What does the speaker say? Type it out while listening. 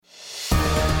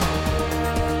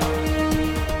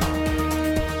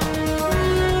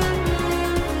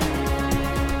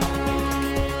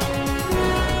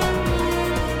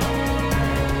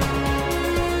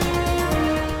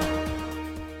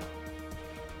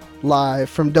Live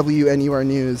from WNUR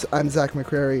News, I'm Zach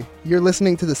McCrary. You're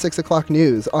listening to the 6 o'clock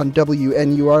news on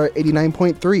WNUR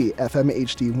 89.3 FM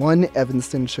HD1,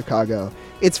 Evanston, Chicago.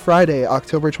 It's Friday,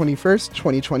 October 21st,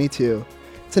 2022.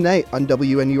 Tonight on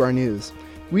WNUR News,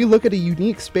 we look at a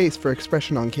unique space for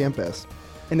expression on campus,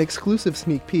 an exclusive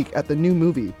sneak peek at the new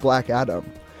movie, Black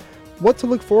Adam, what to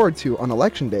look forward to on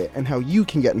Election Day and how you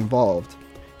can get involved,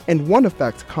 and one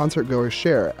effect concertgoers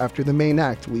share after the main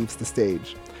act leaves the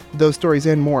stage. Those stories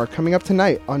and more coming up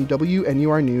tonight on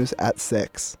WNUR News at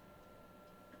 6.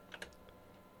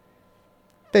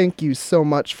 Thank you so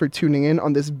much for tuning in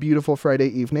on this beautiful Friday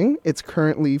evening. It's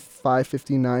currently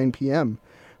 5:59 p.m.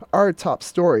 Our top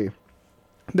story.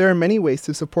 There are many ways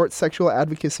to support sexual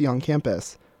advocacy on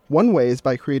campus. One way is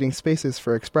by creating spaces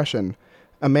for expression.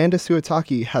 Amanda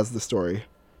Suataki has the story.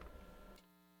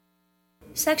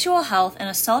 Sexual health and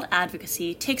assault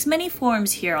advocacy takes many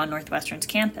forms here on Northwestern's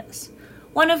campus,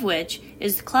 one of which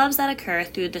is the clubs that occur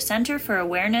through the Center for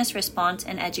Awareness, Response,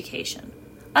 and Education,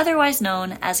 otherwise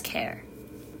known as CARE.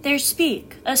 There's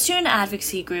SPEAK, a student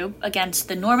advocacy group against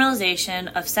the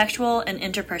normalization of sexual and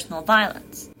interpersonal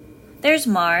violence. There's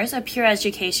MARS, a peer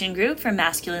education group for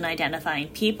masculine-identifying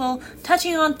people,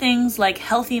 touching on things like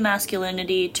healthy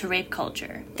masculinity to rape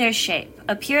culture. There's SHAPE,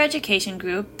 a peer education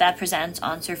group that presents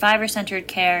on survivor-centered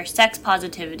care, sex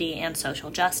positivity, and social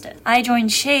justice. I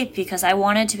joined SHAPE because I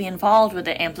wanted to be involved with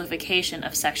the amplification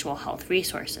of sexual health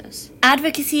resources.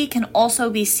 Advocacy can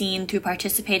also be seen through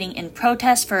participating in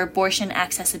protests for abortion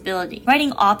accessibility,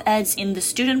 writing op-eds in the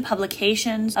student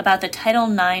publications about the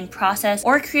Title IX process,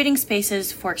 or creating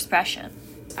spaces for expression.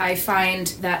 I find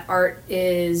that art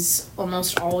is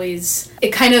almost always,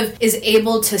 it kind of is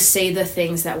able to say the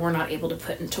things that we're not able to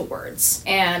put into words.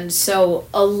 And so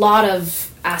a lot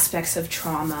of aspects of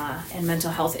trauma and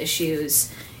mental health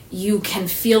issues, you can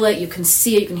feel it, you can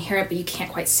see it, you can hear it, but you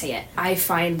can't quite say it. I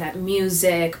find that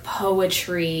music,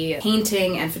 poetry,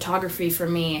 painting, and photography for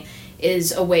me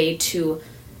is a way to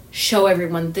show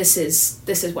everyone this is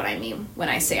what I mean when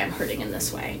I say I'm hurting in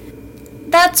this way.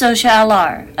 That's Zosha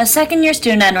Alar, a second-year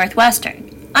student at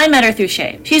Northwestern. I met her through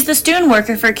SHAPE. She's the student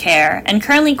worker for CARE and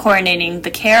currently coordinating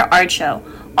the CARE art show,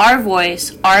 Our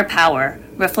Voice, Our Power,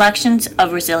 Reflections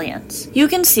of Resilience. You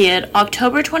can see it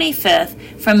October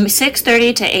 25th from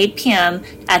 6:30 to 8 p.m.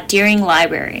 at Deering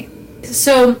Library.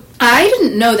 So I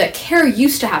didn't know that CARE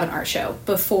used to have an art show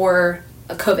before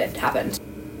COVID happened.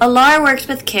 Alar works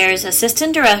with CARE's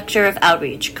Assistant Director of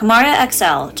Outreach, Kamaria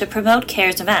XL, to promote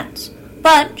CARE's events.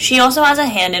 But she also has a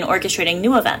hand in orchestrating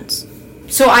new events.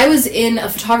 So I was in a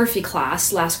photography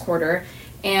class last quarter,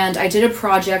 and I did a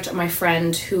project on my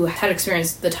friend who had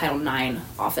experienced the Title IX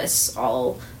office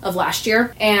all of last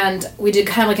year. And we did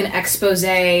kind of like an expose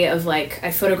of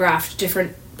I photographed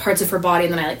different parts of her body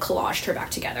and then I collaged her back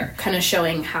together, kind of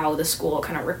showing how the school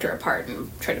kind of ripped her apart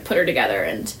and tried to put her together.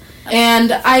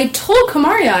 And I told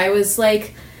Kamaria, I was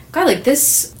like, God,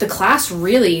 the class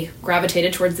really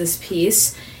gravitated towards this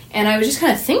piece. And I was just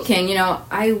kind of thinking,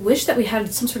 I wish that we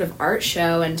had some sort of art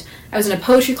show. And I was in a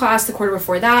poetry class the quarter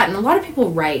before that, and a lot of people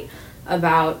write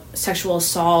about sexual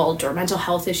assault or mental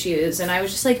health issues. And I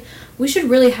was just like, we should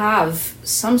really have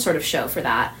some sort of show for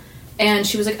that. And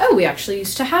she was like, oh, we actually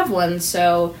used to have one,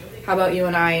 so how about you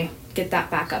and I get that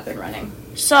back up and running?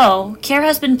 So, CARE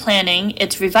has been planning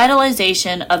its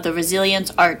revitalization of the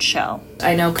Resilience Art Show.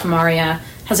 I know Kamaria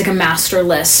has a master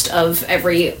list of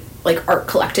every art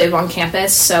collective on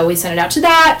campus, so we sent it out to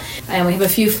that, and we have a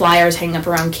few flyers hanging up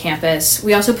around campus.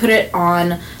 We also put it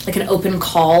on an open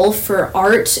call for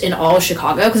art in all of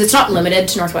Chicago, because it's not limited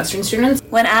to Northwestern students.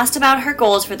 When asked about her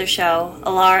goals for the show,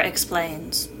 Alar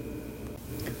explains.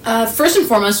 First and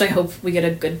foremost, I hope we get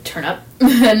a good turn up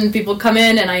and people come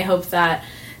in, and I hope that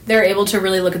they're able to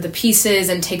really look at the pieces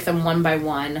and take them one by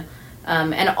one.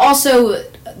 And also,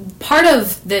 part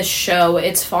of this show,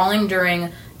 it's falling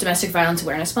during Domestic Violence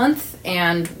Awareness Month,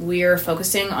 and we're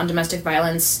focusing on domestic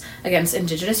violence against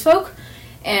Indigenous folk.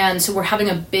 And so we're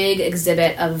having a big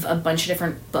exhibit of a bunch of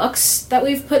different books that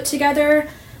we've put together.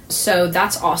 So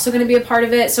that's also going to be a part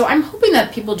of it. So I'm hoping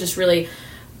that people just really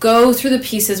go through the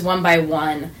pieces one by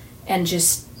one and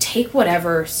just take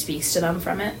whatever speaks to them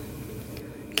from it.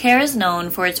 CARE is known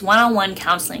for its one-on-one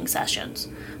counseling sessions,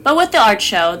 but with the art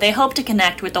show, they hope to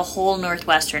connect with the whole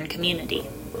Northwestern community.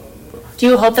 Do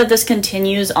you hope that this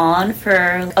continues on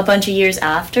for a bunch of years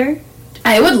after?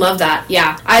 I would love that,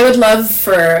 yeah. I would love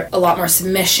for a lot more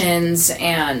submissions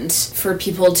and for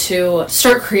people to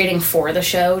start creating for the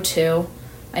show, too.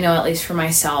 I know, at least for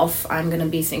myself, I'm going to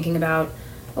be thinking about,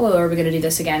 are we going to do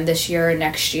this again this year or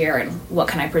next year, and what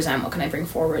can I present, what can I bring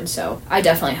forward? So I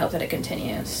definitely hope that it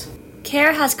continues.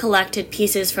 CARE has collected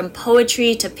pieces from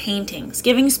poetry to paintings,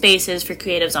 giving spaces for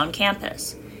creatives on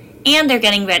campus. And they're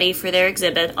getting ready for their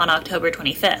exhibit on October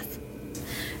 25th.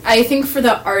 I think for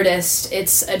the artist,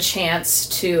 it's a chance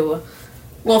to,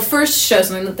 well, first show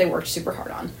something that they worked super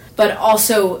hard on, but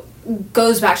also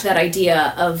goes back to that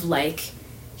idea of, like,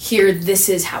 here, this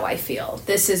is how I feel.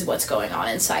 This is what's going on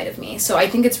inside of me. So I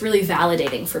think it's really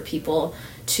validating for people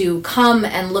to come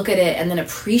and look at it and then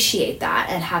appreciate that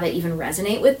and have it even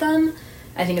resonate with them.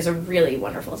 I think is a really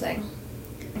wonderful thing.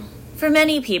 For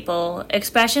many people,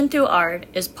 expression through art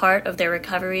is part of their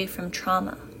recovery from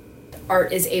trauma.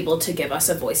 Art is able to give us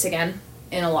a voice again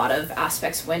in a lot of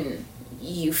aspects when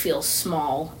you feel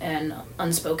small and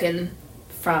unspoken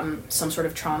from some sort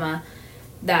of trauma.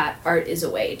 That art is a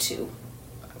way to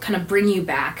kind of bring you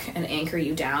back and anchor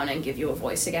you down and give you a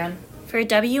voice again. For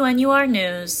WNUR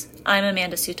News, I'm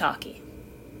Amanda Sutaki.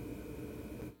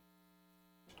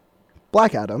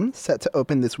 Black Adam, set to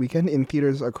open this weekend in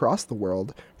theaters across the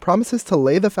world, promises to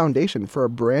lay the foundation for a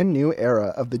brand new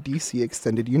era of the DC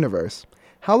Extended Universe.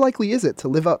 How likely is it to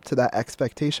live up to that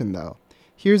expectation, though?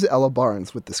 Here's Ella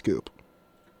Barnes with the scoop.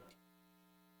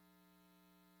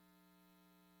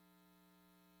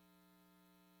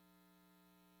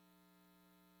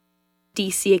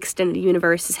 DC Extended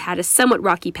Universe has had a somewhat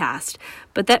rocky past,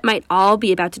 but that might all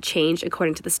be about to change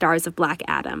according to the stars of Black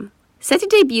Adam. Set to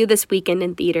debut this weekend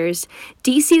in theaters,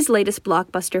 DC's latest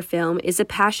blockbuster film is a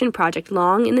passion project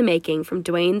long in the making from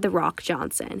Dwayne "The Rock"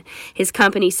 Johnson, his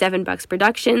company 7 Bucks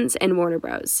Productions, and Warner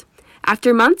Bros.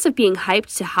 After months of being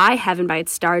hyped to high heaven by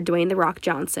its star Dwayne "The Rock"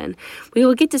 Johnson, we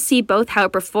will get to see both how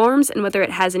it performs and whether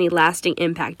it has any lasting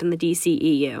impact on the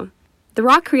DCEU. The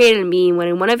Rock created a meme when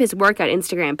in one of his workout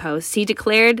Instagram posts, he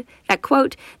declared that,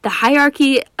 quote, "the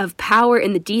hierarchy of power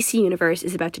in the DC universe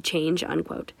is about to change,"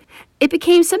 unquote. It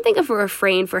became something of a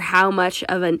refrain for how much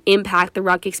of an impact The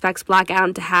Rock expects Black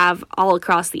Adam to have all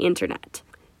across the internet.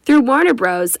 Through Warner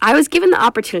Bros., I was given the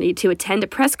opportunity to attend a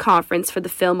press conference for the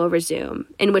film over Zoom,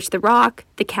 in which The Rock,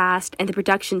 the cast, and the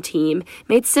production team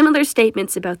made similar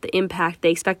statements about the impact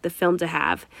they expect the film to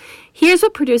have. Here's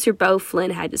what producer Beau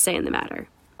Flynn had to say on the matter.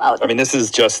 I mean, this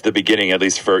is just the beginning, at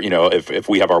least for, if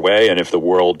we have our way and if the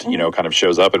world, kind of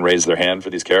shows up and raises their hand for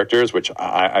these characters, which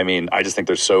I just think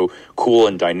they're so cool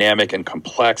and dynamic and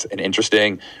complex and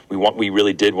interesting. We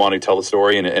really did want to tell the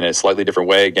story in a slightly different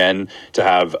way, again, to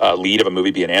have a lead of a movie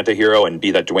be an antihero and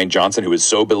be that Dwayne Johnson, who is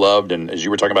so beloved. And as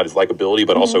you were talking about, his likability,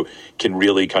 but also can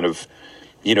really kind of,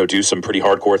 do some pretty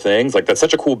hardcore things. Like, that's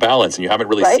such a cool balance, and you haven't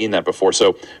really seen that before.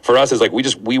 So for us, it's like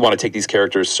we want to take these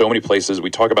characters so many places. We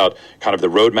talk about kind of the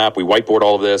roadmap. We whiteboard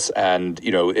all of this, and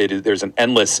there's an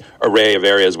endless array of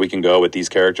areas we can go with these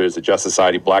characters: the Justice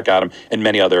Society, Black Adam, and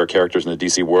many other characters in the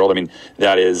DC world. I mean,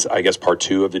 that is, I guess, part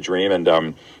 2 of the dream, and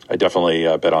I definitely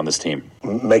bet on this team.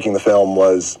 Making the film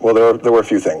was, well, there were a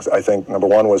few things. I think number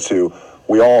one was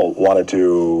we all wanted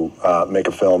to make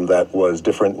a film that was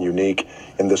different and unique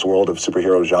in this world of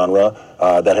superhero genre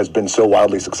that has been so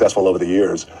wildly successful over the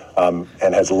years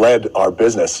and has led our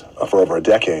business for over a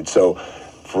decade. So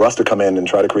for us to come in and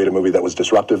try to create a movie that was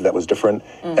disruptive, that was different,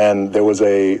 and there was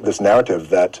this narrative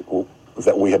that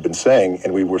we had been saying,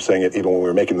 and we were saying it even when we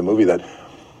were making the movie, that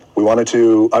we wanted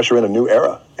to usher in a new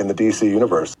era in the DC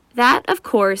universe. That, of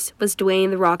course, was Dwayne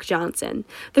 "The Rock" Johnson.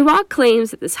 The Rock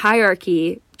claims that this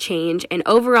hierarchy change and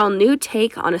overall new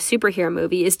take on a superhero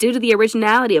movie is due to the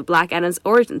originality of Black Adam's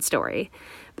origin story.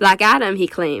 Black Adam, he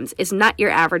claims, is not your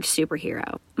average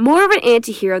superhero. More of an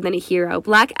anti-hero than a hero,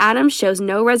 Black Adam shows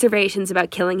no reservations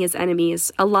about killing his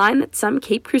enemies, a line that some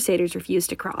Cape Crusaders refuse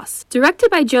to cross.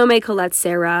 Directed by Jaume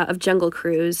Collet-Serra of Jungle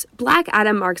Cruise, Black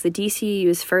Adam marks the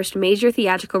DCU's first major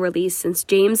theatrical release since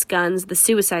James Gunn's The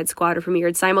Suicide Squad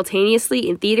premiered simultaneously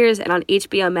in theaters and on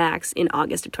HBO Max in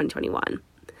August of 2021.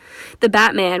 The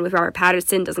Batman with Robert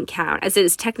Pattinson doesn't count, as it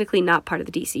is technically not part of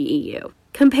the DCEU.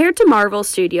 Compared to Marvel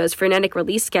Studios' frenetic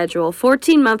release schedule,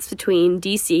 14 months between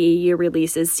DCEU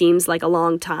releases seems like a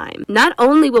long time. Not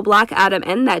only will Black Adam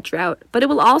end that drought, but it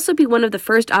will also be one of the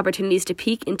first opportunities to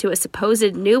peek into a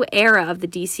supposed new era of the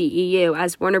DCEU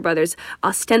as Warner Bros.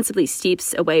 Ostensibly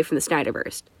steeps away from the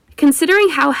Snyderverse. Considering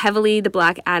how heavily the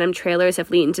Black Adam trailers have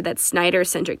leaned into that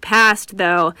Snyder-centric past,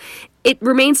 though, it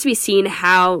remains to be seen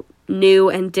how new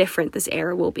and different this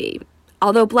era will be.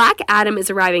 Although Black Adam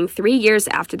is arriving 3 years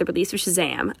after the release of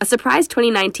Shazam, a surprise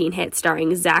 2019 hit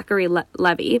starring Zachary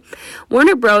Levi,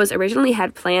 Warner Bros. Originally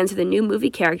had plans for the new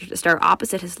movie character to star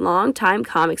opposite his longtime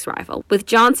comics rival, with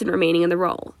Johnson remaining in the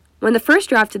role. When the first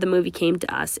draft of the movie came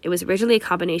to us, it was originally a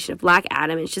combination of Black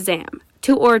Adam and Shazam,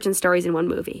 2 origin stories in one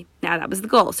movie. Now, that was the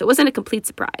goal, so it wasn't a complete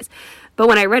surprise. But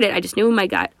when I read it, I just knew in my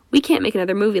gut, we can't make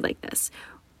another movie like this.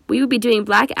 we would be doing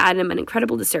Black Adam an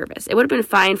incredible disservice. It would have been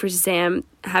fine for Shazam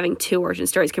having 2 origin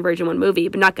stories converge in one movie,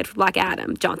 but not good for Black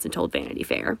Adam, Johnson told Vanity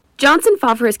Fair. Johnson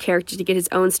fought for his character to get his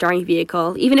own starring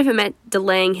vehicle, even if it meant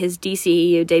delaying his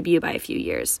DCEU debut by a few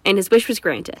years, and his wish was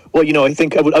granted. Well, I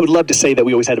think I would love to say that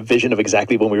we always had a vision of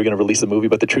exactly when we were going to release the movie,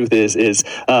 but the truth is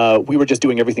we were just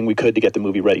doing everything we could to get the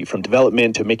movie ready, from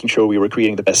development to making sure we were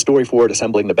creating the best story for it,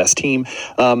 assembling the best team.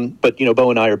 But Bo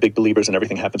and I are big believers in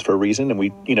everything happens for a reason, and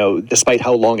we, despite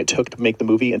how long it took to make the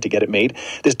movie and to get it made,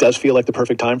 this does feel like the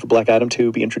perfect time for Black Adam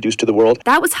to be introduced to the world.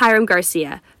 That was Hiram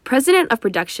Garcia, president of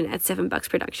production at Seven Bucks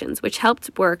Productions, which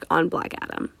helped work on Black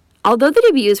Adam. Although the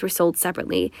debuts were sold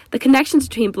separately, the connections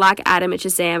between Black Adam and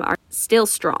Shazam are still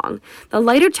strong. The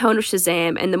lighter tone of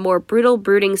Shazam and the more brutal,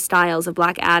 brooding styles of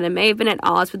Black Adam may have been at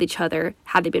odds with each other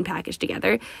had they been packaged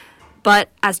together, but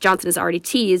as Johnson has already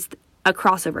teased, a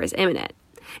crossover is imminent.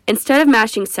 Instead of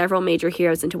mashing several major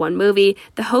heroes into one movie,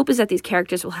 the hope is that these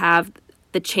characters will have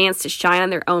the chance to shine on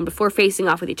their own before facing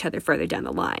off with each other further down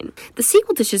the line. The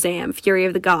sequel to Shazam, Fury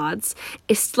of the Gods,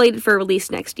 is slated for release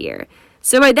next year,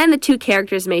 so by then the 2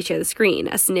 characters may share the screen,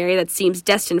 a scenario that seems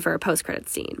destined for a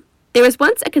post-credits scene. There was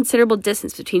once a considerable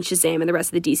distance between Shazam and the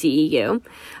rest of the DCEU,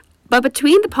 but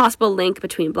between the possible link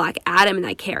between Black Adam and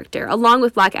that character, along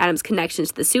with Black Adam's connections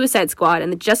to the Suicide Squad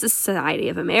and the Justice Society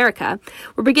of America,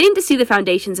 we're beginning to see the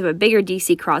foundations of a bigger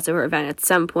DC crossover event at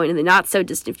some point in the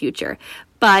not-so-distant future.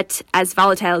 But as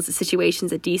volatile as the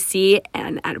situations at DC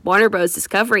and at Warner Bros.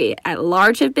 Discovery at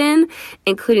large have been,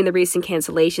 including the recent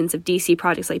cancellations of DC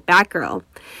projects like Batgirl,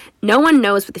 no one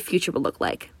knows what the future will look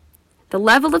like. The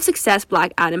level of success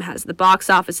Black Adam has at the box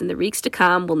office in the weeks to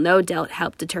come will no doubt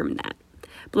help determine that.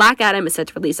 Black Adam is set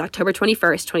to release October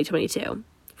 21st, 2022.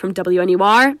 From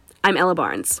WNUR, I'm Ella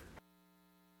Barnes.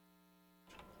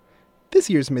 This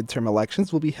year's midterm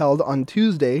elections will be held on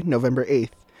Tuesday, November 8th.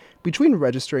 Between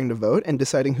registering to vote and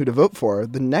deciding who to vote for,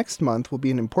 the next month will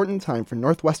be an important time for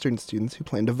Northwestern students who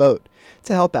plan to vote.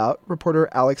 To help out, reporter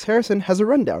Alex Harrison has a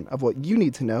rundown of what you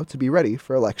need to know to be ready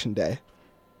for Election Day.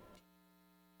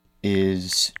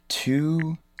 Is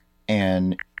 2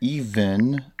 an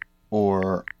even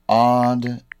or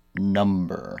odd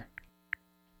number?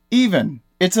 Even.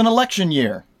 It's an election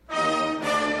year.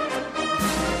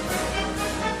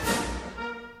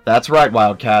 That's right,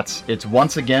 Wildcats. It's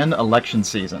once again election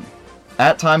season.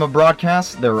 At time of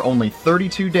broadcast, there are only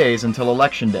 32 days until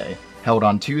Election Day, held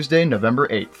on Tuesday, November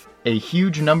 8th. A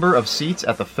huge number of seats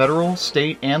at the federal,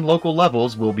 state, and local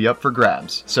levels will be up for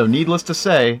grabs, so needless to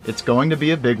say, it's going to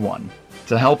be a big one.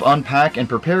 To help unpack and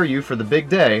prepare you for the big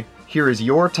day, here is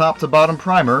your top-to-bottom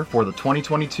primer for the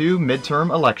 2022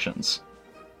 midterm elections.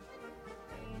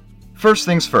 First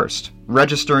things first,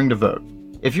 registering to vote.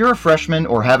 If you're a freshman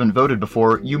or haven't voted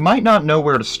before, you might not know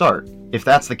where to start. If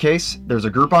that's the case, there's a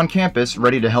group on campus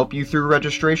ready to help you through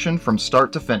registration from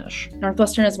start to finish.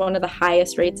 Northwestern has one of the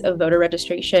highest rates of voter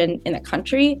registration in the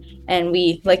country, and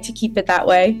we like to keep it that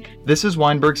way. This is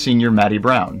Weinberg senior Maddie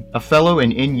Brown, a fellow in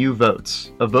NU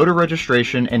Votes, a voter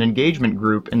registration and engagement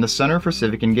group in the Center for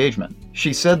Civic Engagement.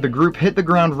 She said the group hit the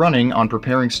ground running on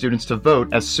preparing students to vote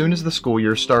as soon as the school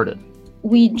year started.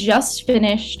 We just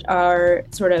finished our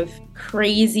sort of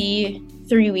crazy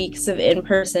 3 weeks of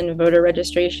in-person voter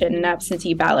registration and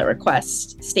absentee ballot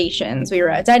request stations. We were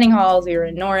at dining halls, we were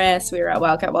in Norris, we were at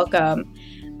Wildcat Welcome,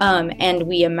 and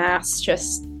we amassed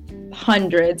just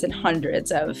hundreds and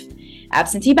hundreds of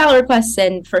absentee ballot requests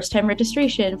and first-time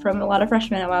registration from a lot of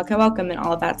freshmen at Wildcat Welcome and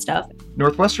all of that stuff.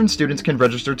 Northwestern students can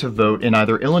register to vote in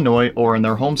either Illinois or in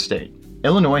their home state.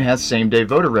 Illinois has same-day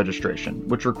voter registration,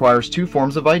 which requires 2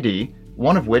 forms of ID,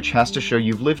 one of which has to show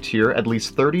you've lived here at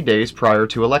least 30 days prior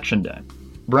to Election Day.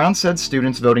 Brown said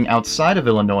students voting outside of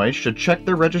Illinois should check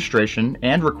their registration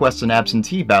and request an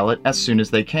absentee ballot as soon as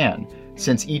they can,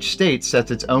 since each state sets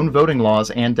its own voting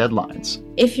laws and deadlines.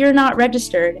 If you're not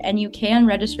registered, and you can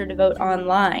register to vote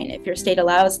online, if your state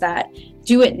allows that,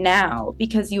 do it now,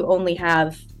 because you only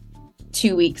have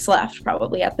 2 weeks left,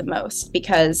 probably at the most,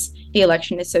 because the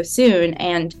election is so soon.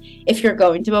 And if you're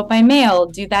going to vote by mail,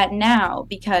 do that now,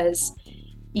 because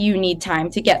you need time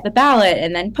to get the ballot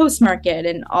and then postmark it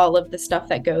and all of the stuff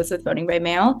that goes with voting by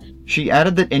mail. She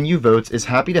added that NU Votes is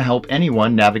happy to help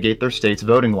anyone navigate their state's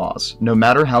voting laws, no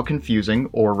matter how confusing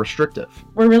or restrictive.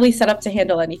 We're really set up to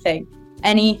handle anything,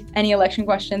 any election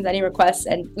questions, any requests,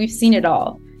 and we've seen it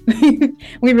all.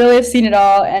 We really have seen it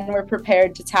all, and we're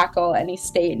prepared to tackle any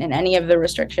state and any of the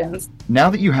restrictions. Now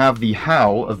that you have the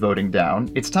how of voting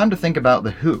down, it's time to think about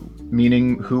the who,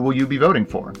 meaning who will you be voting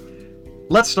for?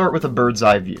 Let's start with a bird's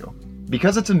eye view.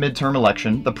 Because it's a midterm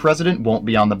election, the president won't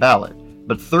be on the ballot,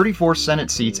 but 34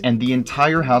 Senate seats and the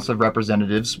entire House of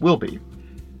Representatives will be.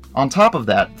 On top of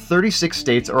that, 36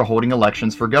 states are holding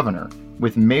elections for governor,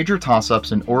 with major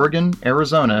toss-ups in Oregon,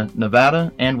 Arizona,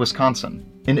 Nevada, and Wisconsin.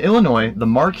 In Illinois, the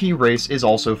marquee race is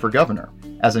also for governor,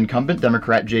 as incumbent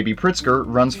Democrat J.B. Pritzker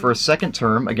runs for a second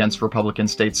term against Republican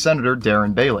State Senator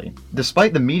Darren Bailey.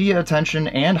 Despite the media attention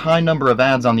and high number of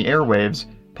ads on the airwaves,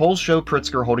 polls show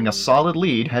Pritzker holding a solid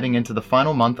lead heading into the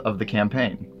final month of the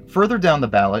campaign. Further down the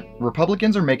ballot,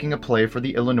 Republicans are making a play for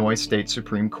the Illinois State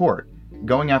Supreme Court,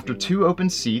 going after 2 open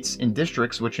seats in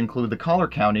districts which include the collar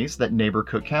counties that neighbor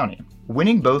Cook County.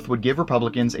 Winning both would give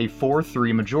Republicans a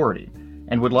 4-3 majority,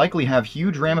 and would likely have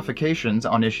huge ramifications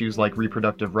on issues like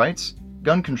reproductive rights,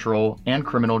 gun control, and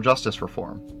criminal justice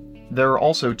reform. There are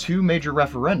also 2 major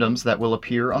referendums that will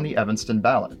appear on the Evanston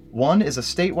ballot. One is a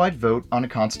statewide vote on a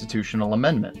constitutional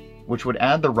amendment, which would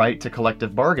add the right to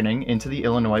collective bargaining into the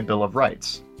Illinois Bill of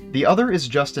Rights. The other is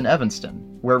just in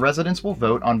Evanston, where residents will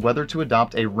vote on whether to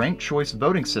adopt a ranked choice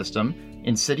voting system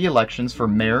in city elections for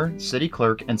mayor, city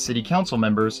clerk, and city council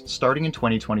members starting in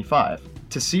 2025.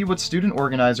 To see what student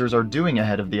organizers are doing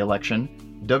ahead of the election,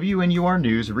 WNUR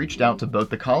News reached out to both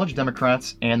the college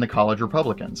Democrats and the college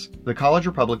Republicans. The college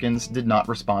Republicans did not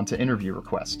respond to interview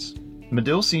requests.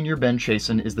 Medill Senior Ben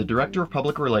Chasen is the Director of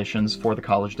Public Relations for the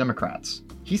college Democrats.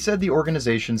 He said the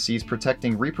organization sees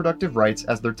protecting reproductive rights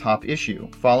as their top issue,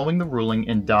 following the ruling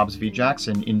in Dobbs v.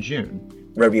 Jackson in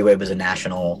June. Roe v. Wade was a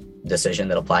national decision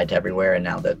that applied to everywhere, and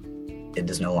now that it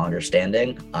is no longer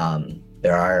standing,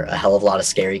 there are a hell of a lot of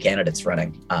scary candidates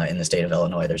running in the state of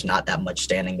Illinois. There's not that much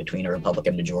standing between a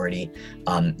Republican majority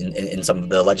in some of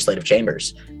the legislative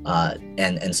chambers.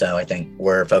 And so I think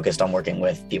we're focused on working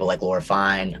with people like Laura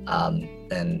Fine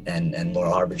and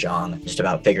Laurel Harbor-Jong, just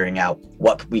about figuring out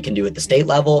what we can do at the state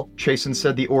level. Chasen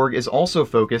said the org is also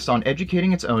focused on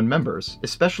educating its own members,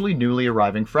 especially newly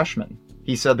arriving freshmen.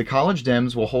 He said the college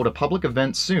Dems will hold a public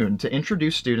event soon to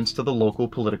introduce students to the local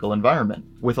political environment,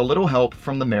 with a little help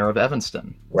from the mayor of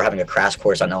Evanston. We're having a crash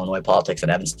course on Illinois politics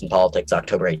and Evanston politics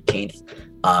October 18th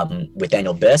with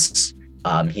Daniel Biss.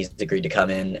 He's agreed to come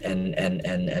in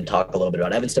and talk a little bit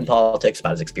about Evanston politics,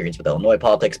 about his experience with Illinois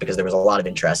politics, because there was a lot of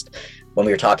interest when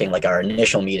we were talking, like our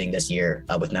initial meeting this year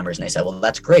with members, and they said, well,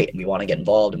 that's great, and we want to get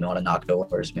involved, and we want to knock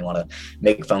doors, and we want to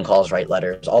make phone calls, write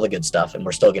letters, all the good stuff, and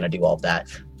we're still going to do all of that.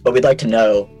 But we'd like to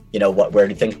know, where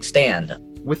do things stand?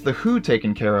 With the who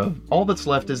taken care of, all that's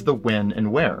left is the when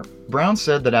and where. Brown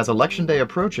said that as Election Day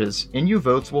approaches, NU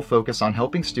Votes will focus on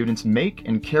helping students make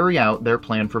and carry out their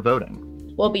plan for voting.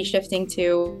 We'll be shifting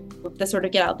to the sort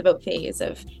of get out the vote phase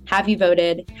of, have you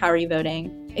voted? How are you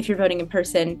voting? If you're voting in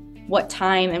person, what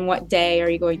time and what day are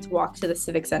you going to walk to the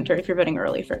Civic Center if you're voting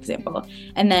early, for example?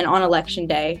 And then on Election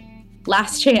Day,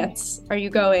 last chance, when are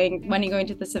you going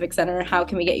to the Civic Center? How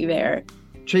can we get you there?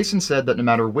 Chasen said that no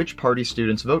matter which party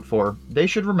students vote for, they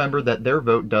should remember that their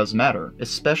vote does matter,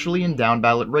 especially in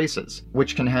down-ballot races,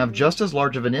 which can have just as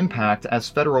large of an impact as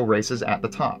federal races at the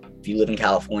top. If you live in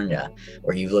California,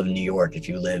 or you live in New York, if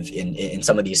you live in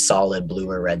some of these solid blue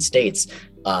or red states,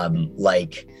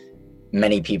 like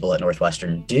many people at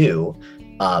Northwestern do,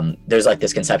 there's like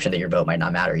this conception that your vote might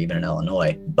not matter even in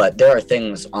Illinois. But there are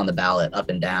things on the ballot up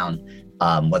and down,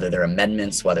 whether they're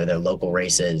amendments, whether they're local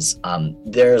races,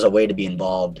 there's a way to be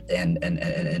involved and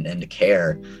to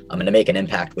care and to make an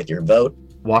impact with your vote.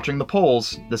 Watching the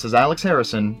polls, this is Alex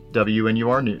Harrison,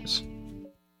 WNUR News.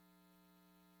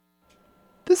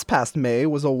 This past May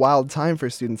was a wild time for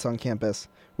students on campus.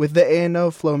 With the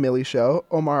A&O Flo Milli Show,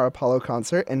 Omar Apollo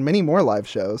concert, and many more live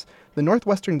shows, the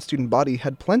Northwestern student body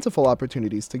had plentiful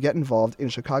opportunities to get involved in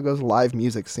Chicago's live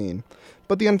music scene.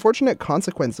 But the unfortunate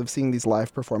consequence of seeing these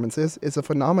live performances is a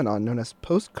phenomenon known as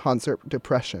post-concert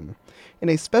depression. In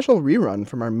a special rerun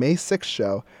from our May 6th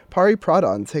show, Pari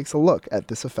Pradhan takes a look at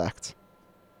this effect.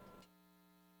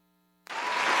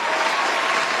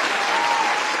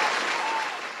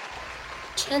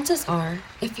 Chances are,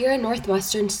 if you're a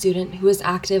Northwestern student who is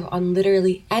active on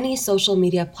literally any social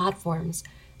media platforms,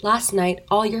 last night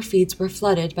all your feeds were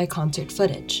flooded by concert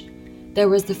footage. There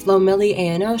was the Flo Milli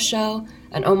A&O show,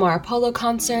 an Omar Apollo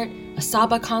concert, a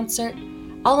Saba concert.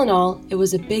 All in all, it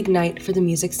was a big night for the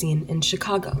music scene in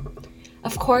Chicago.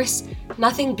 Of course,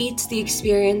 nothing beats the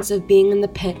experience of being in the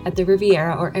pit at the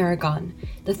Riviera or Aragon,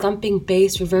 the thumping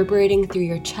bass reverberating through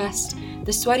your chest,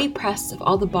 the sweaty press of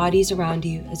all the bodies around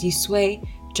you as you sway,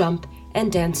 jump,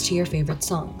 and dance to your favorite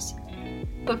songs.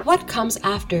 But what comes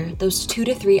after those 2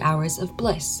 to 3 hours of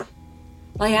bliss?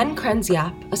 Liane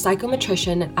Krenziap, a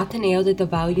psychometrician at Ateneo de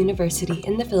Davao University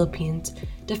in the Philippines,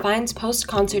 defines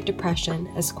post-concert depression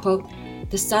as, quote,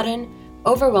 the sudden,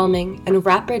 overwhelming, and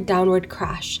rapid downward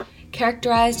crash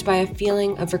characterized by a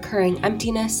feeling of recurring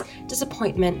emptiness,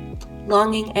 disappointment,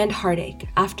 longing, and heartache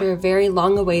after a very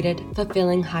long-awaited,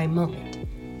 fulfilling high moment.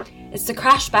 It's the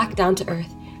crash back down to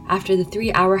earth after the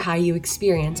 3-hour high you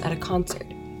experience at a concert.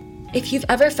 If you've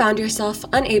ever found yourself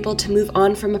unable to move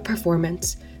on from a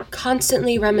performance,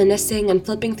 constantly reminiscing and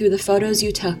flipping through the photos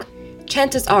you took,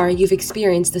 chances are you've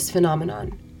experienced this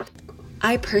phenomenon.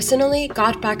 I personally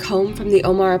got back home from the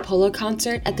Omar Apollo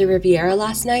concert at the Riviera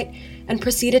last night and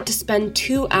proceeded to spend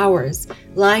 2 hours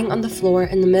lying on the floor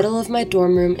in the middle of my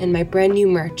dorm room in my brand new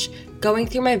merch, going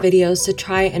through my videos to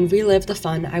try and relive the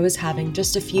fun I was having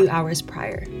just a few hours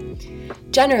prior.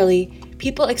 Generally,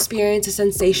 people experience a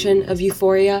sensation of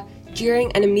euphoria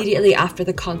during and immediately after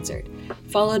the concert,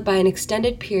 followed by an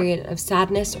extended period of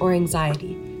sadness or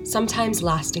anxiety, sometimes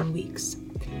lasting weeks.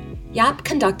 Yap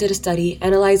conducted a study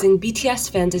analyzing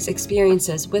BTS fans'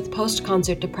 experiences with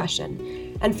post-concert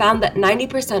depression and found that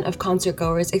 90% of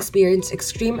concertgoers experienced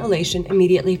extreme elation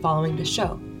immediately following the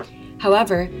show.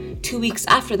 However, 2 weeks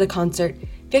after the concert,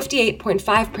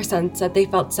 58.5% said they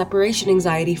felt separation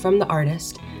anxiety from the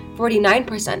artist,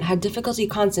 49% had difficulty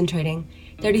concentrating,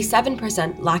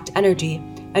 37% lacked energy,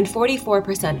 and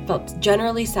 44% felt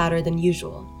generally sadder than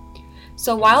usual.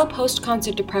 So while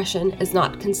post-concert depression is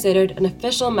not considered an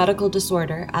official medical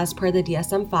disorder as per the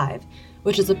DSM-5,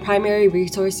 which is a primary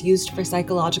resource used for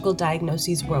psychological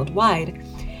diagnoses worldwide,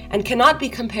 and cannot be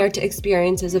compared to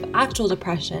experiences of actual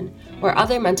depression or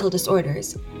other mental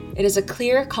disorders, it is a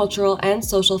clear cultural and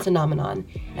social phenomenon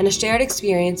and a shared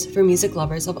experience for music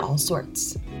lovers of all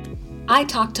sorts. I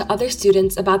talked to other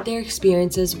students about their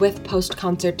experiences with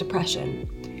post-concert depression.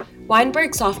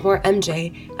 Weinberg sophomore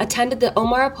MJ attended the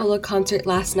Omar Apollo concert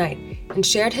last night and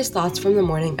shared his thoughts from the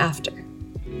morning after.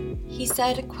 He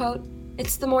said, quote,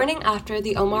 "It's the morning after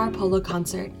the Omar Apollo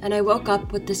concert, and I woke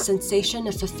up with this sensation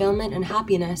of fulfillment and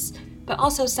happiness, but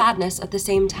also sadness at the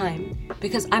same time,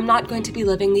 because I'm not going to be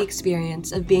living the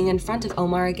experience of being in front of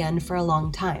Omar again for a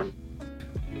long time."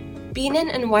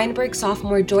 Beenan and Weinberg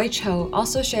sophomore Joy Cho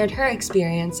also shared her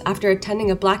experience after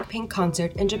attending a Blackpink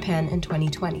concert in Japan in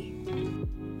 2020.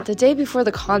 The day before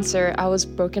the concert, I was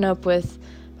broken up with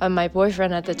my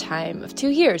boyfriend at the time of 2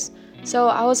 years. So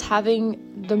I was having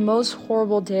the most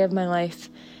horrible day of my life,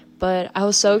 but I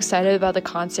was so excited about the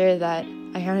concert that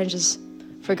I kind of just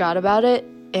forgot about it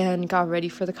and got ready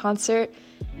for the concert.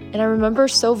 And I remember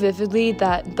so vividly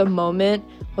that the moment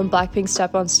when Blackpink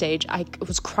stepped on stage, I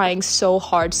was crying so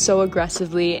hard, so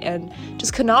aggressively, and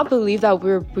just could not believe that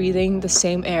we were breathing the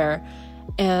same air.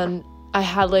 And I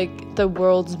had like the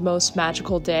world's most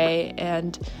magical day.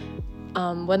 And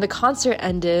when the concert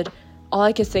ended, all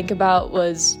I could think about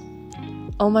was,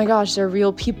 oh my gosh, they're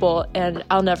real people, and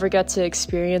I'll never get to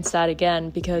experience that again,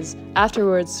 because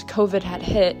afterwards COVID had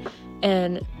hit,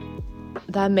 and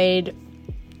that made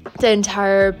the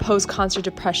entire post-concert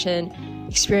depression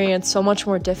experience so much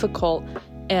more difficult.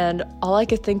 And all I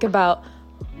could think about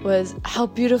was how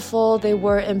beautiful they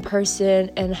were in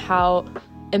person and how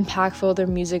impactful their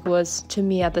music was to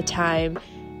me at the time.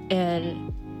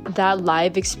 And that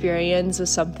live experience was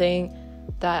something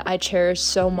that I cherish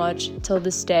so much till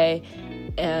this day.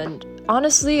 And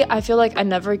honestly, I feel like I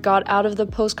never got out of the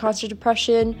post-concert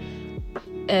depression,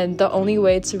 and the only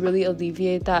way to really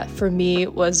alleviate that for me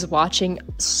was watching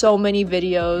so many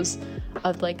videos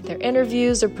of like their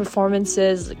interviews, their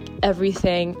performances, like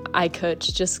everything I could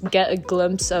to just get a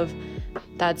glimpse of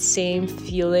that same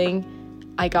feeling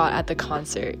I got at the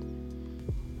concert.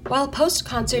 While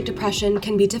post-concert depression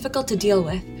can be difficult to deal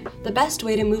with, the best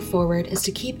way to move forward is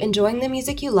to keep enjoying the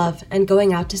music you love and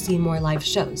going out to see more live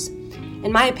shows.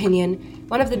 In my opinion,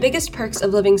 one of the biggest perks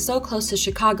of living so close to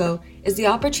Chicago is the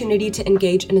opportunity to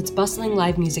engage in its bustling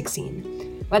live music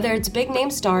scene. Whether it's big-name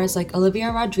stars like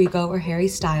Olivia Rodrigo or Harry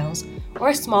Styles,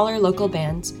 or smaller local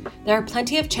bands, there are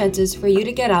plenty of chances for you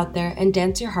to get out there and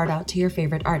dance your heart out to your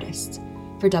favorite artists.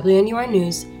 For WNUR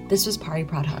News, this was Pari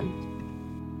Pradhan.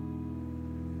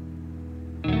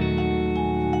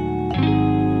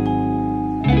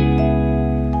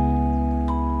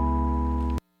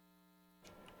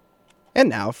 And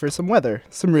now for some weather.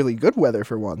 Some really good weather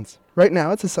for once. Right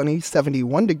now it's a sunny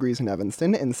 71 degrees in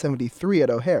Evanston and 73 at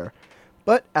O'Hare.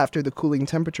 But after the cooling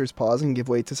temperatures pause and give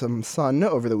way to some sun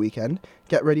over the weekend,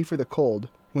 get ready for the cold.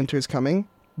 Winter's coming,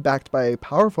 backed by a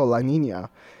powerful La Niña.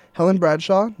 Helen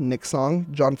Bradshaw, Nick Song,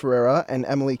 John Ferreira, and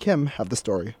Emily Kim have the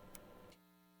story.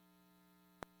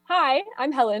 Hi,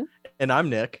 I'm Helen. And I'm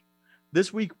Nick.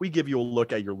 This week, we give you a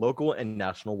look at your local and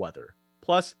national weather.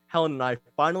 Plus, Helen and I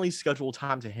finally scheduled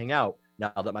time to hang out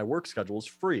now that my work schedule is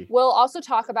free. We'll also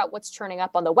talk about what's turning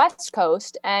up on the West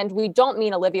Coast, and we don't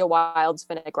mean Olivia Wilde's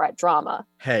vinaigrette drama.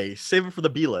 Hey, save it for the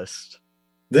B-list.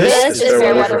 This is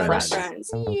Fairweather Friends.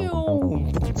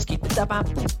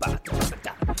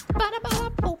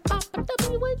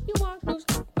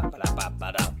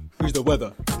 Here's the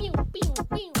weather.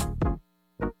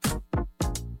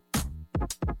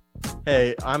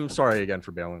 Hey, I'm sorry again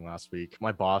for bailing last week.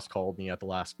 My boss called me at the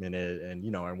last minute and,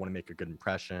 I want to make a good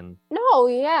impression. No,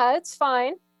 yeah, it's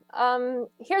fine.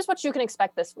 Here's what you can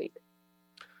expect this week.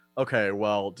 Okay,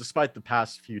 well, despite the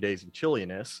past few days of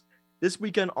chilliness, this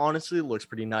weekend honestly looks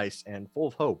pretty nice and full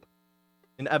of hope.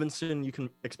 In Evanston, you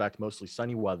can expect mostly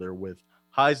sunny weather with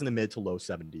highs in the mid to low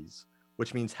 70s,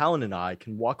 which means Helen and I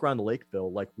can walk around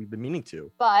Lakeville like we've been meaning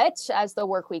to. But as the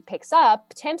work week picks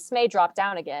up, temps may drop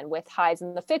down again with highs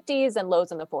in the 50s and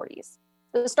lows in the 40s.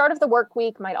 The start of the work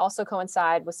week might also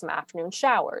coincide with some afternoon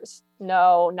showers.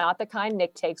 No, not the kind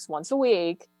Nick takes once a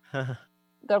week,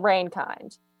 the rain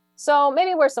kind. So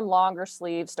maybe wear some longer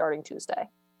sleeves starting Tuesday.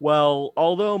 Well,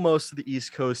 although most of the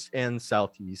East Coast and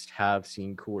Southeast have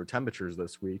seen cooler temperatures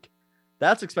this week,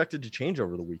 that's expected to change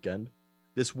over the weekend.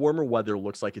 This warmer weather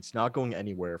looks like it's not going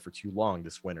anywhere for too long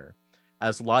this winter,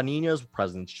 as La Nina's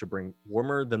presence should bring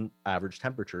warmer than average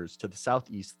temperatures to the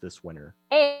Southeast this winter.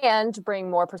 And bring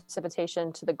more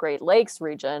precipitation to the Great Lakes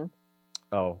region.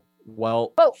 Oh,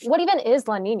 well... But what even is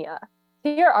La Nina?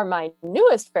 Here are my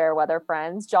newest fair weather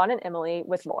friends, John and Emily,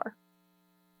 with more.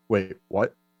 Wait,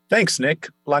 what? Thanks, Nick.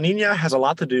 La Nina has a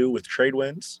lot to do with trade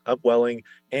winds, upwelling,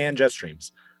 and jet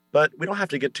streams. But we don't have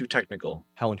to get too technical.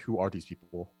 Helen, who are these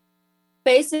people?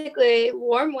 Basically,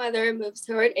 warm weather moves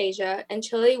toward Asia and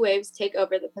chilly waves take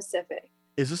over the Pacific.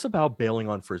 Is this about bailing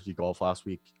on Frisbee golf last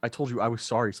week? I told you I was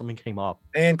sorry, something came up.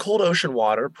 And cold ocean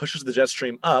water pushes the jet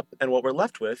stream up, and what we're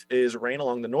left with is rain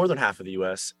along the northern half of the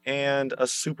U.S. and a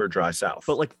super dry south.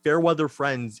 But like fair weather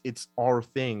friends, it's our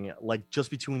thing, like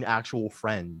just between actual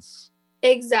friends.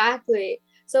 Exactly.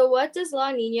 So what does La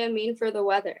Nina mean for the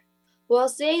weather? Well,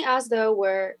 seeing as though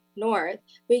we're north,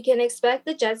 we can expect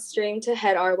the jet stream to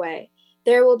head our way.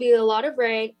 There will be a lot of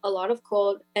rain, a lot of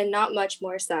cold, and not much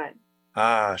more sun.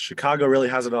 Ah, Chicago really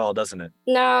has it all, doesn't it?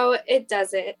 No, it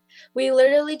doesn't. We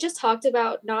literally just talked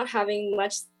about not having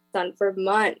much sun for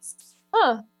months.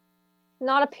 Huh.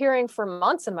 Not appearing for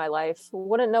months in my life.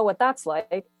 Wouldn't know what that's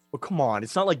like. Well, come on.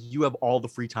 It's not like you have all the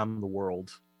free time in the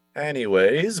world.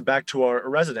 Anyways, back to our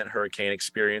resident hurricane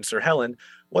experiencer, Helen.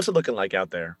 What's it looking like out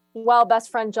there? Well,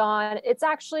 best friend John, it's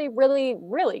actually really,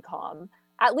 really calm.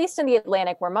 At least in the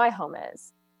Atlantic where my home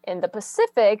is. In the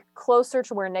Pacific, closer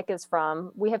to where Nick is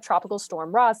from, we have Tropical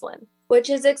Storm Roslyn, which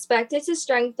is expected to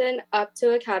strengthen up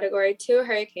to a Category 2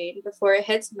 hurricane before it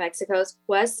hits Mexico's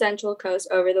west central coast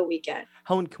over the weekend.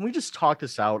 Helen, can we just talk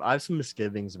this out? I have some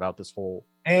misgivings about this whole...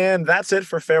 And that's it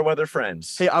for Fair Weather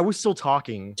Friends. Hey, I was still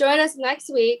talking. Join us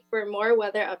next week for more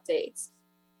weather updates.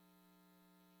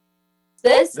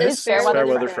 This is Fair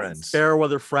Weather Friends. Fair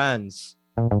Weather Friends.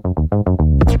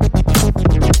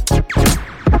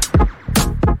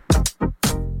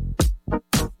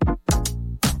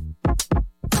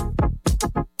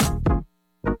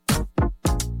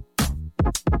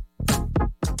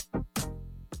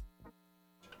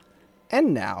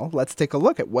 And now, let's take a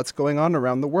look at what's going on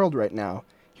around the world right now.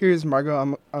 Here's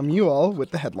Margot Amual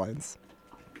with the headlines.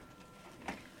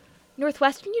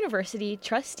 Northwestern University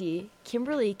trustee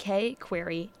Kimberly K.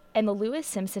 Query and the Lewis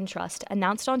Simpson Trust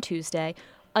announced on Tuesday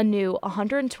a new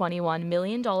 $121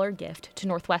 million gift to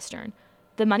Northwestern.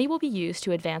 The money will be used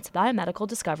to advance biomedical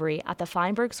discovery at the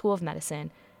Feinberg School of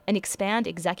Medicine and expand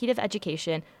executive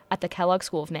education at the Kellogg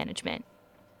School of Management.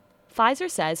 Pfizer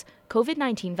says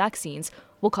COVID-19 vaccines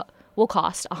will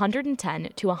cost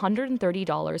 $110 to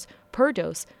 $130 per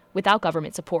dose without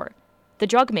government support. The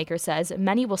drug maker says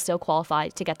many will still qualify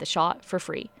to get the shot for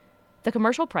free. The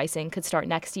commercial pricing could start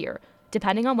next year,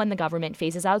 depending on when the government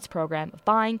phases out its program of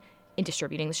buying and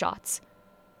distributing the shots.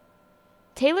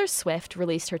 Taylor Swift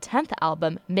released her 10th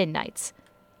album, Midnights.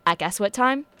 At guess what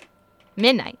time?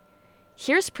 Midnight.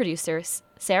 Here's producer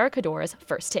Sarah Cadora's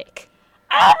first take.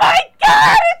 Oh my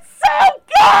god, it's so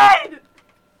good!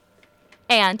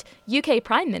 And UK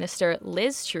Prime Minister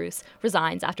Liz Truss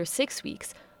resigns after 6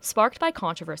 weeks, sparked by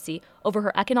controversy over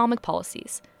her economic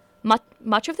policies.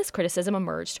 Much of this criticism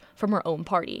emerged from her own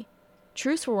party.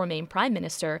 Truss will remain Prime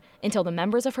Minister until the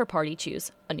members of her party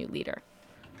choose a new leader.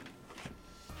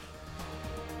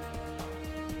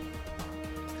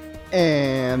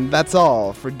 And that's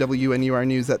all for WNUR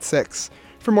News at 6.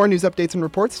 For more news updates and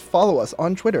reports, follow us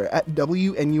on Twitter at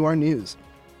WNUR News.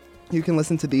 You can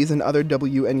listen to these and other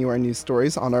WNUR News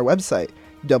stories on our website,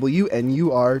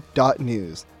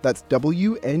 WNUR.news. That's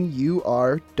WNUR.news.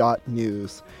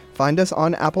 Find us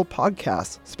on Apple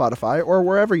Podcasts, Spotify, or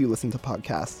wherever you listen to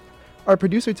podcasts. Our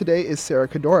producer today is Sarah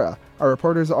Kadora. Our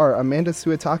reporters are Amanda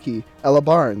Suetaki, Ella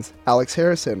Barnes, Alex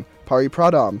Harrison, Pari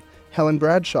Pradam, Helen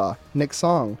Bradshaw, Nick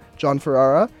Song, John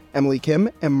Ferrara, Emily Kim,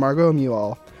 and Margot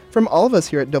Mewall. From all of us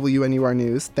here at WNUR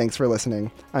News, thanks for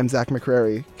listening. I'm Zach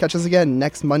McCrary. Catch us again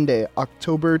next Monday,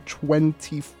 October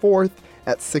 24th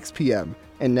at 6 p.m.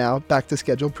 And now, back to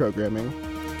scheduled programming.